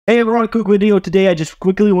Hey everyone, quick video. Today I just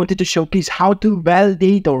quickly wanted to showcase how to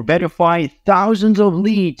validate or verify thousands of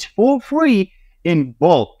leads for free in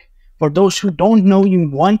bulk. For those who don't know, you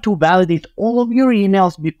want to validate all of your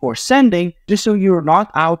emails before sending, just so you're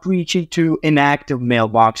not outreaching to inactive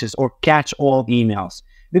mailboxes or catch-all emails.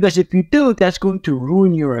 Because if you do, that's going to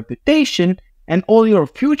ruin your reputation, and all your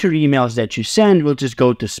future emails that you send will just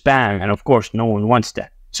go to spam, and of course no one wants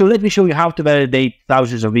that. So let me show you how to validate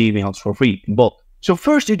thousands of emails for free in bulk. So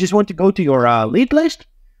first, you just want to go to your lead list,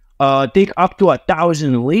 take up to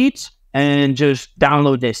 1,000 leads, and just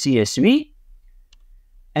download the CSV.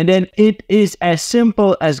 And then it is as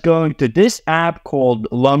simple as going to this app called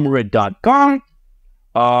lumrid.com,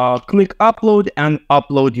 click upload and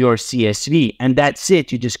upload your CSV. And that's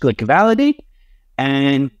it. You just click validate,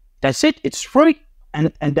 and that's it. It's free.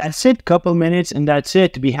 And that's it. Couple minutes, and that's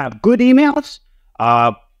it. We have good emails.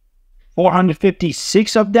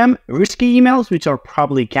 456 of them risky emails, which are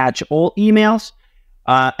probably catch-all emails,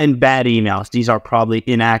 and bad emails. These are probably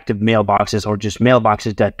inactive mailboxes or just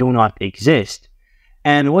mailboxes that do not exist.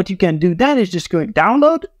 And what you can do then is just go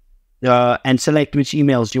download and select which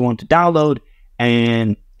emails you want to download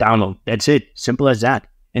and download. That's it. Simple as that.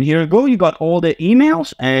 And here you go. You got all the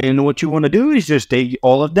emails. And what you want to do is just take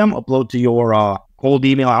all of them, upload to your cold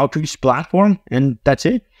email outreach platform, and that's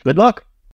it. Good luck.